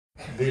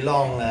be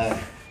long,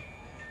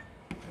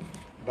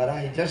 but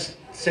I just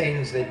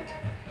sense that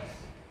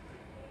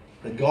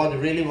God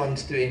really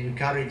wants to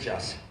encourage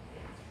us,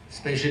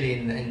 especially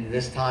in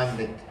this time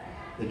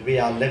that we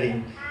are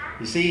living.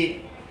 You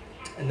see,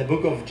 in the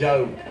book of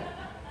Job,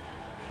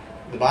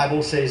 the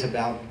Bible says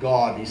about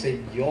God, He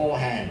said, your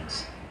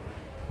hands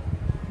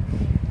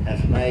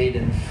have made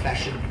and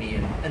fashioned me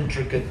in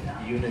intricate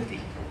unity.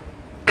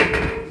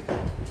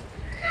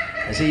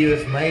 I say, you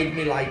have made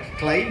me like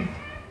clay.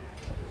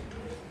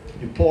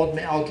 You poured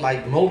me out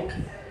like milk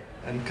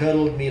and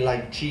curdled me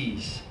like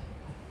cheese.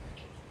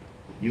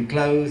 You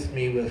clothed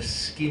me with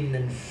skin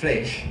and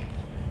flesh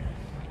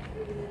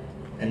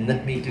and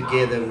knit me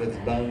together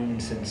with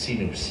bones and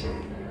sinews.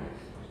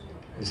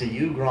 I say,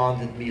 you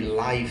granted me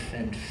life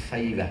and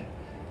favor,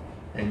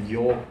 and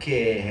your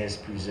care has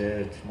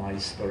preserved my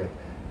spirit.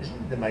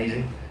 Isn't it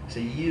amazing? So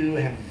you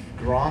have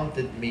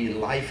granted me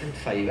life and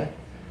favor,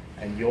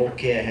 and your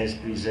care has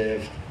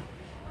preserved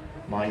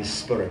my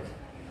spirit.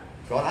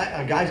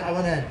 God, guys, I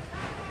want to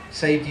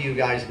say to you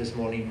guys this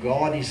morning,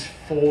 God is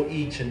for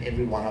each and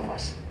every one of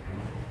us.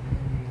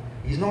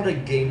 He's not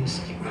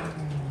against you.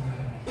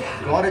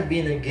 If God had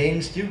been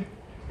against you,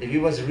 if He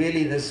was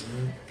really this,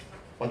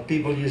 what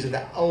people use,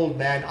 the old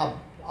man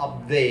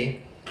up there,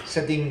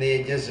 sitting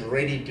there just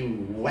ready to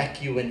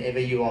whack you whenever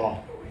you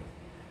are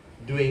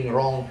doing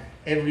wrong,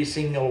 every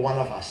single one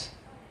of us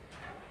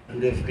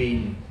would have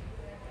been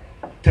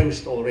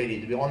toast already.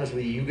 To be honest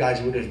with you, you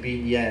guys would have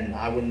been here and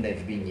I wouldn't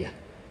have been here.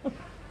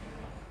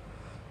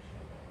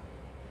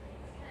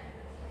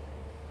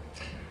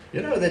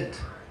 You know that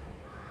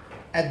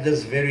at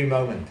this very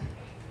moment,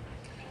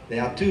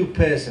 there are two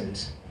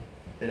persons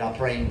that are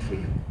praying for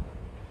you.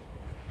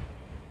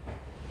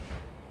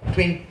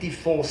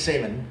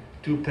 24/7,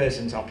 two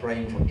persons are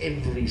praying for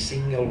every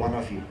single one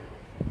of you.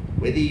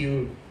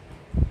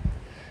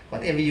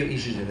 Whatever your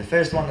issues are. The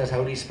first one is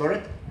Holy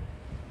Spirit,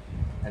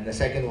 and the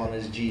second one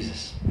is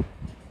Jesus.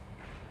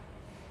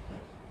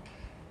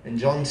 In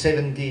John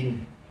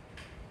 17,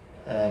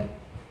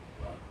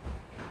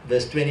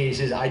 verse 20, he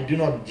says,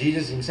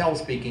 Jesus himself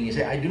speaking, he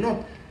said, I do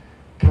not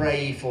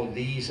pray for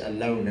these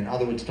alone. In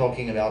other words,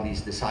 talking about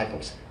these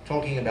disciples,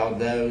 talking about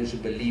those who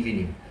believe in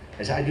Him.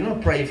 He said, I do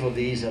not pray for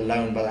these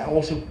alone, but I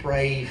also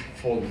pray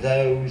for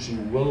those who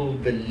will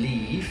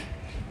believe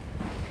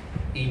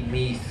in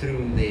me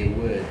through their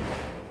word.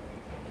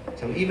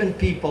 So even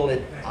people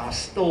that are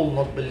still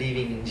not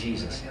believing in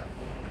Jesus,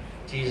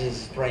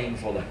 Jesus is praying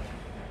for them.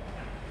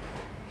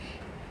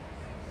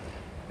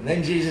 And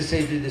then Jesus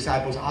said to the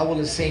disciples, I will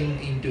ascend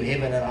into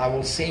heaven and I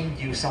will send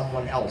you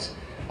someone else.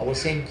 I will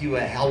send you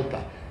a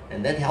helper.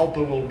 And that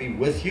helper will be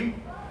with you.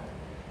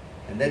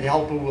 And that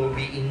helper will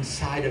be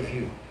inside of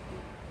you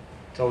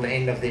till the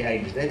end of the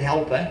age. That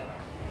helper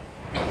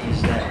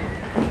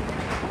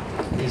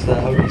is the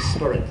Holy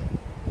Spirit.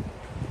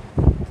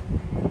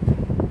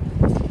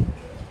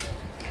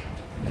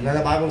 And then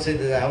the Bible said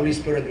that the Holy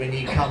Spirit, when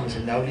He comes,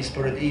 and the Holy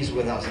Spirit is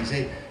with us, He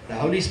said the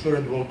Holy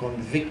Spirit will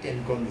convict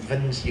and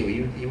convince you.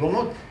 He will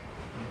not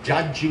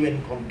judge you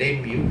and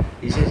condemn you.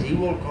 He says He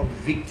will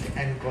convict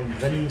and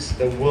convince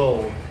the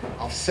world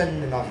of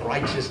sin and of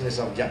righteousness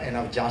and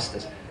of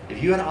justice.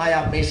 If you and I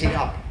are messing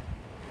up,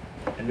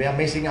 and we are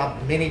messing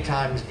up many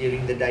times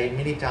during the day,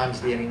 many times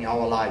during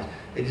our lives,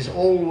 it is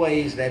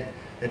always that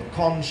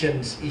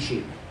conscience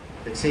issue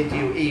that said to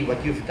you,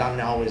 what you've done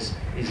now is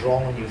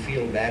wrong and you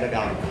feel bad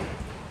about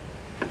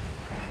it.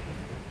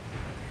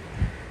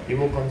 He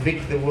will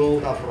convict the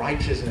world of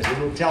righteousness.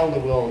 He will tell the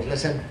world,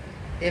 listen,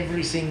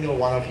 every single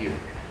one of you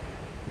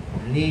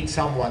needs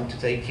someone to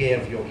take care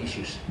of your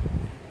issues.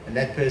 And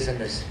that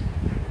person is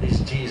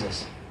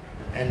Jesus.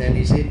 And then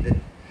He said that,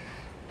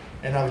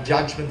 and our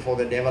judgment for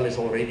the devil is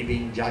already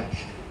being judged.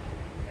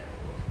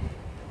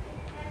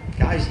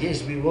 Guys,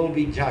 yes, we will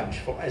be judged.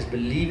 As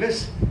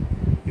believers,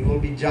 we will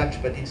be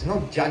judged, but it's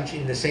not judged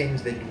in the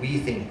sense that we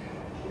think.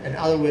 In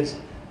other words,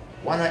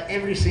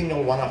 every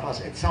single one of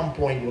us at some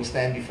point will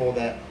stand before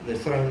the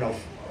throne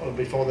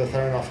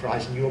of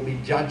Christ, and you will be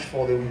judged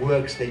for the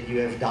works that you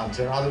have done.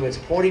 So in other words,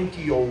 according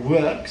to your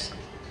works,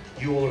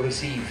 you will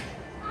receive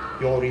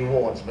your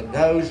rewards. But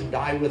those who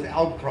die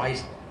without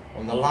Christ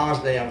on the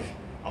last day of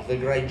the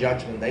great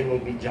judgment, they will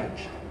be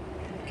judged.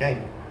 Okay.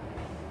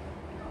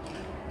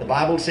 The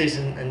Bible says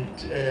in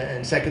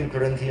 2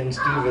 Corinthians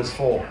 2 verse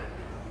 4,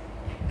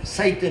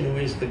 Satan, who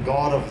is the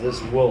god of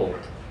this world,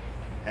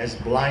 has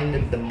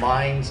blinded the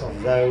minds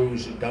of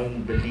those who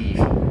don't believe.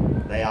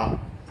 They are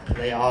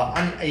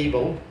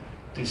unable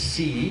to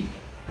see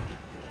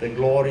the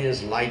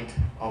glorious light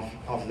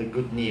of the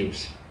good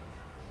news.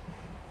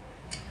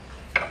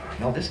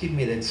 Now just give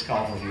me that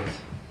scarf of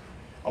yours.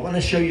 I want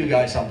to show you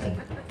guys something.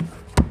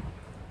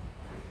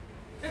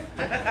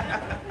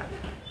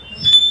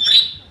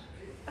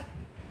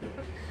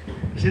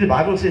 You see, the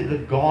Bible says the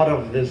God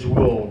of this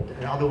world.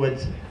 In other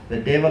words, the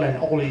devil and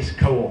all his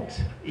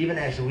cohorts. Even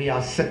as we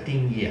are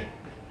sitting here,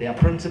 there are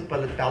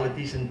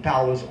principalities and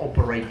powers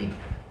operating.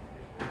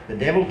 The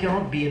devil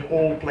cannot be in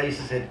all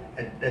places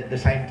at the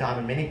same time.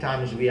 And many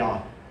times we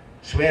are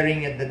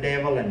swearing at the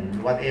devil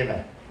and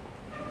whatever.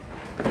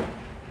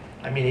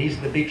 mean, he's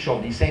the big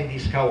shot. He sent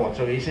his cohort.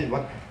 So he said,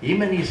 what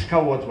him and his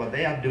cohorts, what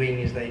they are doing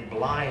is they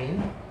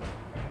blind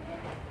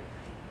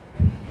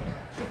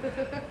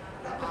the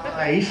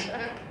eyes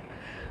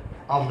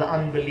of the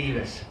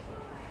unbelievers.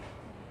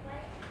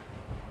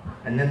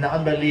 And then the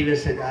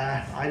unbelievers said,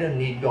 I don't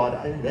need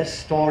God. This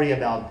story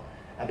about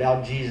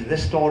Jesus,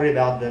 this story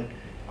about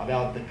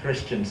the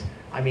Christians,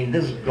 I mean,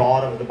 this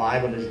God of the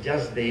Bible is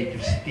just there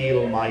to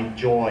steal my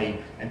joy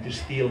and to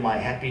steal my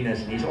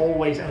happiness. And he's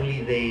always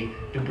only there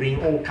to bring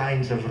all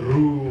kinds of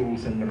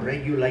rules and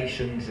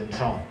regulations and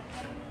so on.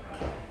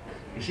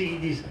 You see,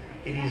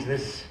 it is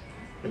this,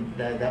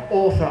 the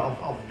author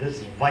of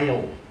this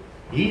veil.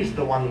 He's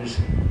the one who's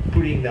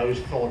putting those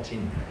thoughts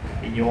in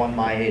your and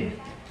my head.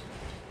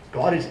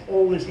 God has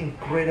all these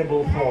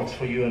incredible thoughts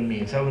for you and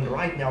me. So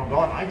right now,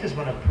 God, I just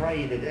want to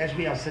pray that as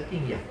we are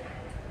sitting here,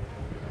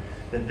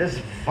 that this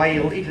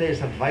veil, if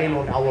there's a veil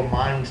on our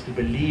minds to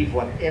believe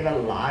whatever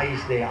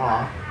lies there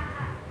are,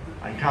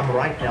 I come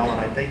right now and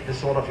I take the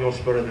sword of your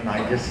Spirit and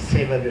I just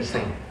sever this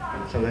thing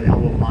so that our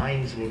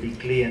minds will be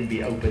clear and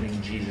be open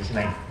in Jesus'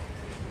 name.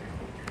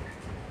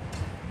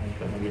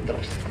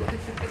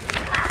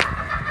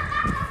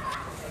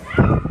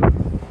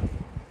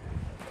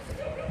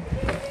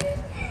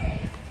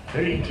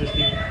 Very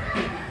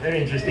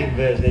interesting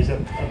verse. There's a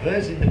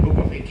verse in the book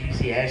of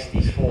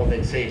Ecclesiastes 4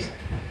 that says,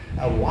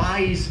 a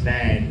wise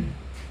man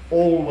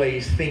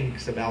always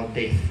thinks about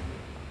death.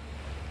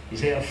 He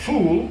said, a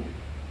fool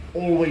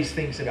always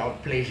thinks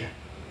about pleasure.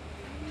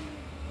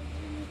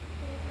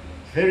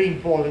 It's very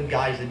important,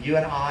 guys, that you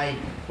and I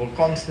will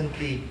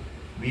constantly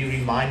be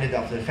reminded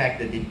of the fact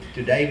that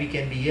today we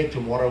can be here,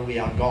 tomorrow we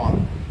are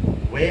gone.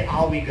 Where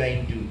are we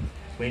going to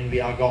when we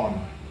are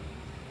gone?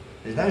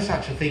 There's no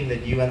such a thing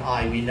that you and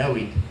I, we know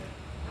it.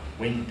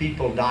 When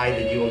people die,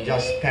 that you will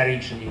just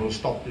perish and you will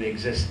stop to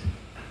exist.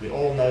 We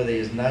all know there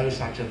is no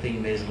such a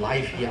thing. There's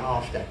life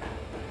hereafter.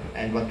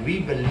 And what we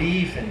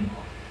believe and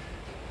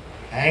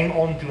hang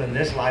on to in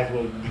this life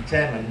will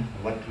determine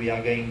what we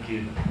are going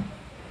to,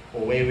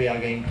 or where we are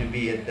going to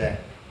be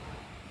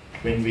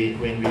when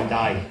we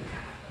die.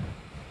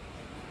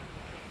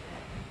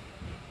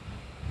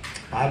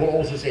 The Bible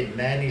also said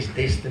man is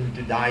destined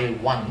to die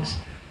once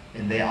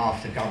and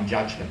thereafter come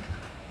judgment.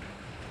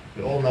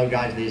 We all know,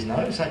 guys, there's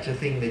no such a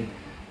thing that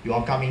you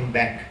are coming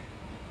back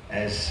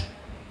as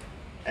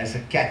a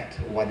cat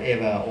or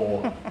whatever,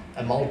 or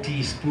a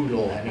Maltese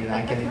poodle. I mean,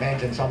 I can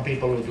imagine some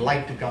people would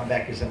like to come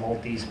back as a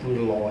Maltese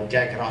poodle or a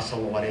Jack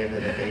Russell or whatever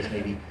the case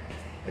may be.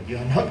 But you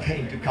are not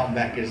going to come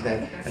back as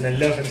that and then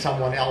live in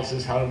someone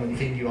else's home and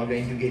think you are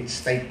going to get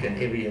steak and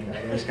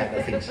those kind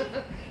of things.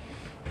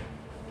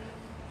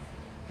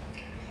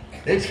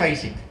 Let's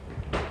face it.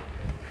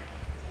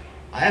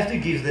 I have to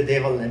give the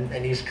devil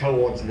and his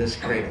cohorts this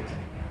credit.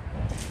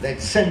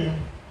 That sin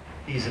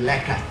is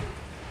lacquer.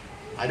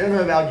 I don't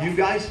know about you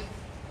guys,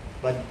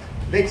 but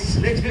let's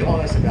be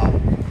honest about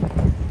it.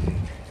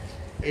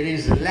 It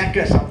is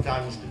lacquer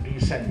sometimes to do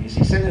sin. You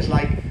see, sin is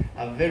like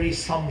a very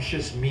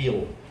sumptuous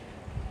meal.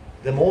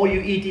 The more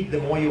you eat it, the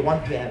more you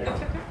want to have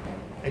it.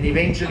 And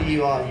eventually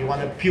you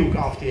want to puke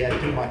after you have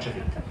too much of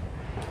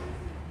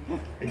it.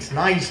 It's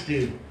nice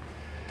to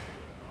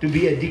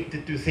be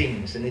addicted to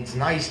things, and it's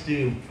nice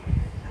to,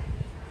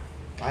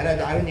 I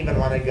don't even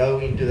want to go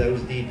into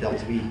those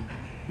details.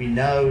 We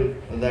know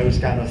those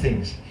kind of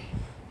things.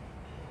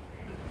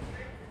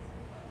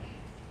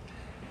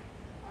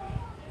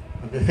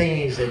 But the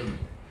thing is that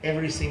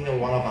every single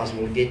one of us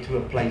will get to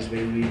a place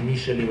where we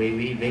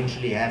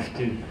eventually have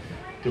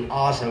to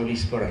ask Holy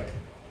Spirit,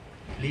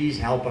 please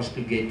help us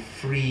to get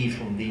free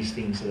from these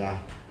things that are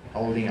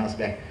holding us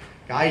back.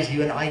 Guys,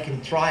 you and I can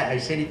try, I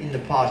said it in the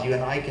past, you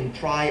and I can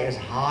try as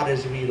hard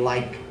as we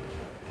like.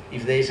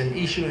 If there's an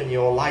issue in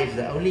your life,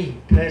 the only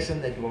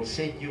person that will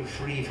set you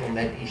free from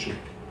that issue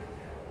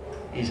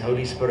is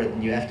Holy Spirit.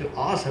 And you have to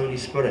ask Holy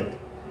Spirit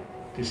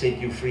to set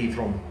you free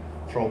from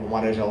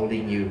what is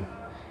holding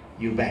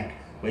you back.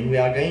 When we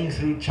are going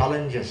through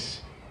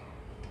challenges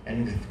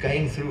and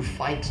going through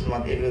fights and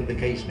whatever the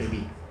case may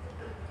be,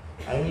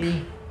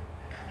 only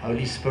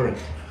Holy Spirit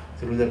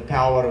through the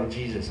power of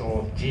Jesus,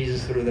 or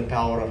Jesus through the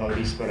power of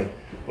Holy Spirit,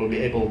 will be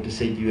able to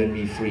set you and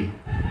me free.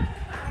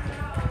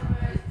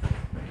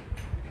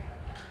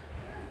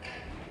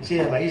 You see,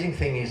 the amazing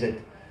thing is that,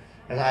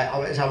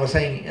 as I was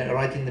saying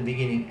right in the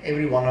beginning,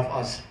 every one of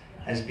us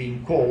has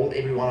been called,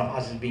 every one of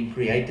us has been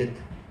created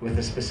with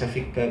a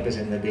specific purpose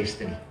and a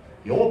destiny.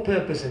 Your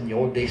purpose and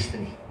your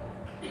destiny,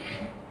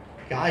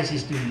 guys,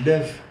 is to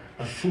live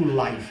a full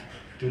life,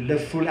 to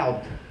live full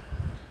out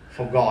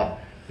for God.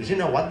 Because you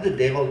know what, the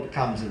devil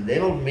comes,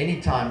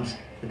 many times,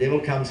 the devil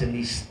comes and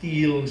he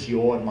steals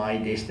your and my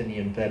destiny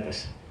and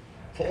purpose.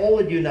 For all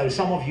that you know,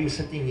 some of you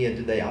sitting here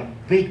today, I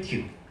bet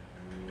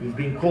you've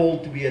been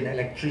called to be an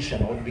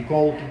electrician, or to be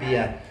called to be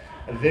a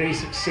very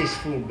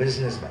successful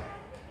businessman.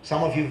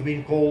 Some of you have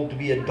been called to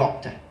be a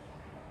doctor.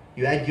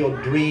 You had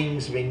your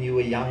dreams when you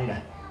were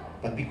younger,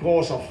 but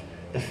because of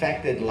the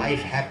fact that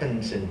life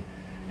happens and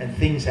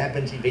things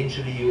happen,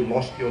 eventually you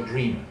lost your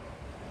dream.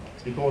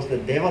 It's because the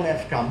devil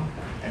have come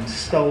and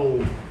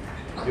stole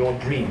your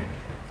dream.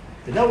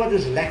 You know what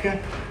is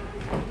lekker?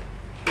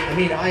 I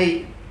mean,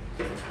 I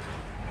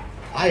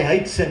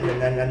hate sin,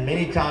 and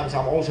many times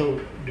I'm also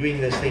doing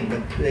this thing,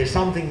 but there's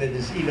something that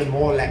is even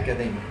more lekker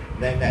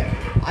than that.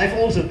 I've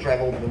also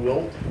traveled the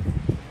world.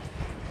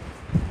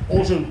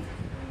 Also,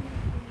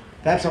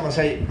 perhaps I'm going to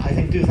say, I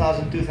think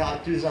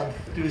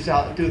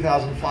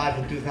 2005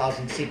 and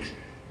 2006,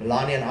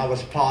 Melania and I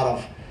was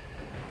part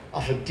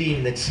of a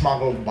team that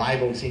smuggled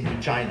Bibles into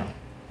China.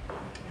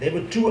 There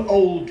were two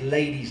old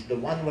ladies. The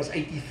one was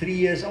 83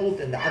 years old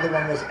and the other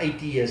one was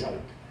 80 years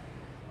old.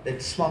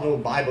 That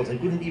smuggled Bibles. They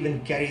couldn't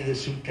even carry the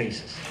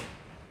suitcases.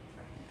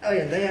 Oh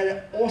yeah, they had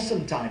an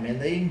awesome time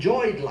and they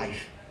enjoyed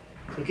life.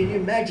 So can you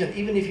imagine,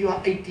 even if you are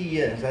 80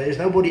 years, there's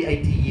nobody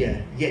 80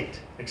 years yet,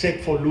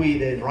 except for Louis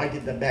there right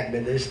at the back,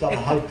 but there's still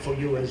hope for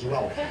you as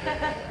well.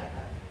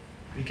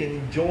 We can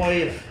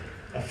enjoy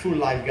a full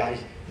life,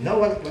 guys. You know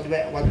what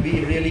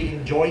we really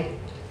enjoy?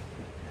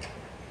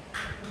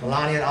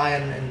 Melania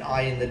and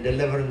I in the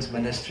deliverance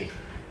ministry.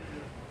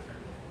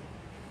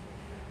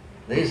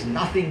 There's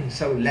nothing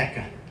so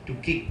lekker to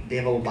kick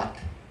devil butt.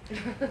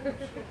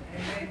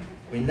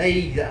 When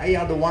they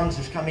are the ones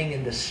who's coming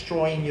and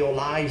destroying your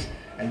lives,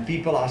 and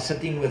people are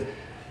sitting with,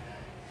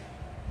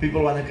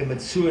 people want to commit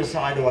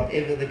suicide or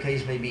whatever the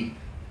case may be.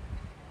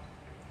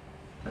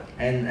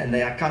 And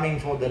they are coming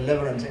for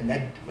deliverance, and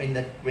that when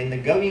the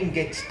going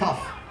gets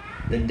tough,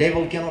 the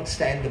devil cannot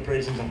stand the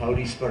presence of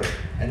Holy Spirit.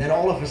 And then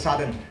all of a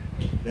sudden,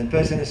 the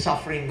person is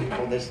suffering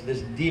for this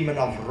demon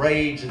of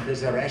rage that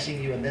is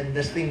harassing you, and then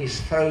this thing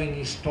is throwing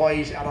his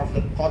toys out of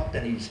the pot,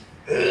 and he's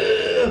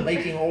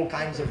making all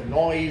kinds of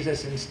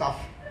noises and stuff.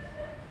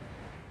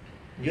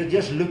 You're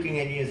just looking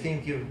and you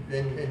think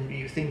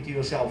to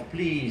yourself,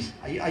 please,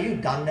 are you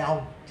done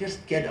now?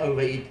 Just get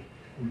over it.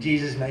 In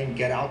Jesus' name,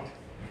 get out.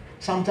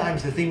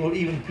 Sometimes the thing will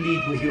even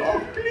plead with you,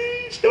 oh,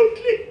 please don't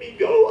let me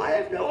go. I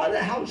have no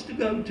other house to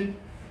go to.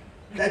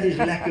 That is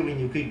lekker when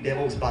you kick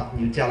devil's butt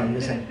and you tell them,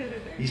 listen,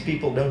 these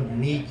people don't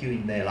need you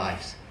in their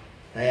lives.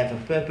 They have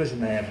a purpose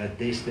and they have a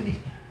destiny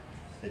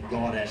that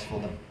God has for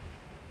them.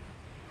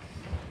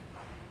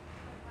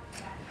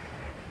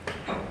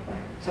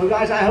 So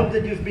guys, I hope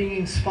that you've been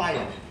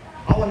inspired.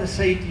 I want to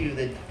say to you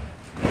that,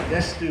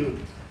 just to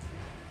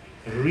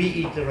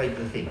reiterate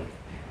the thing,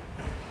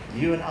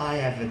 you and I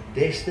have a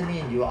destiny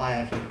and you and I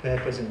have a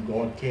purpose, and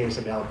God cares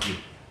about you.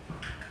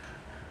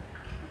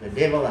 The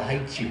devil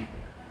hates you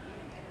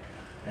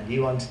and he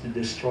wants to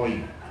destroy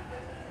you.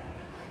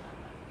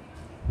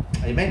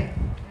 Amen?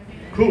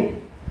 Cool.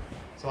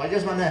 So I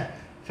just want to,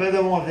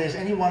 furthermore, if there's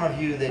any one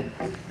of you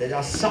that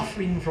are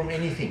suffering from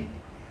anything,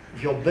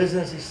 if your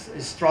business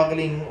is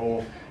struggling,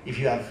 or if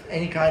you have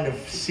any kind of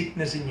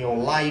sickness in your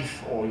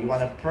life, or you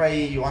want to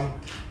pray, you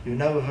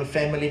know of a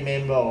family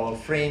member or a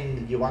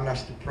friend you want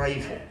us to pray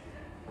for.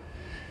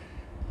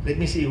 Let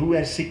me see who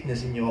has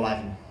sickness in your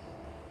life.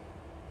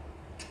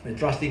 We're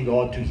trusting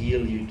God to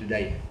heal you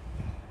today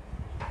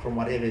from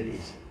whatever it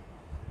is.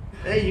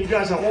 Hey, you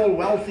guys are all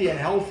wealthy and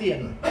healthy,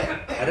 and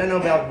I don't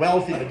know about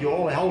wealthy, but you're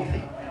all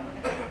healthy.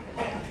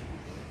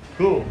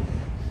 Cool.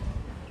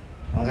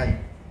 Okay.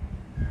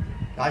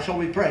 Now, shall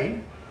we pray?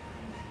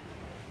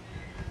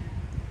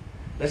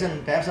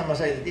 Listen, perhaps I must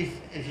say that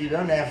if you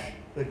don't have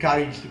the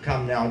courage to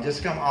come now,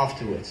 just come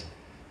afterwards.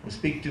 And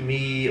speak to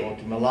me or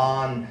to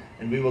Milan,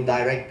 and we will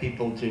direct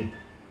people to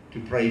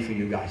pray for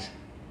you guys.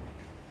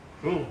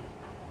 Cool.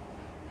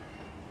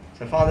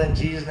 So Father, in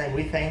Jesus' name,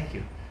 we thank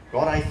you.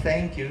 God, I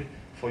thank you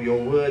for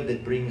your word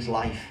that brings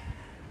life.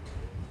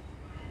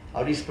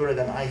 Holy Spirit,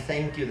 and I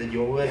thank you that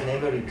your word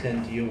never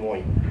returned to you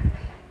void.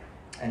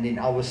 And in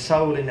our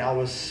soul, in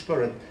our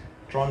spirit,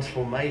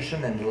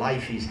 transformation and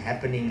life is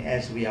happening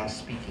as we are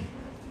speaking.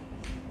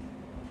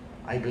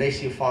 I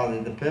bless you,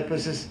 Father. The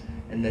purposes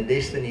and the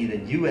destiny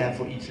that you have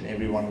for each and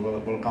every one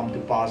will come to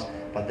pass.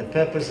 But the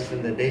purposes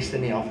and the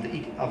destiny of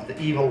the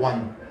evil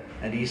one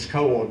and his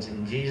cohorts,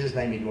 in Jesus'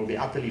 name, it will be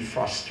utterly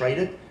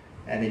frustrated,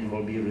 and it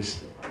will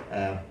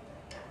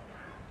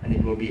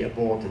be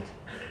aborted.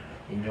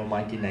 In your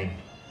mighty name.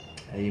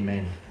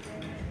 Amen.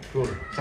 Cool.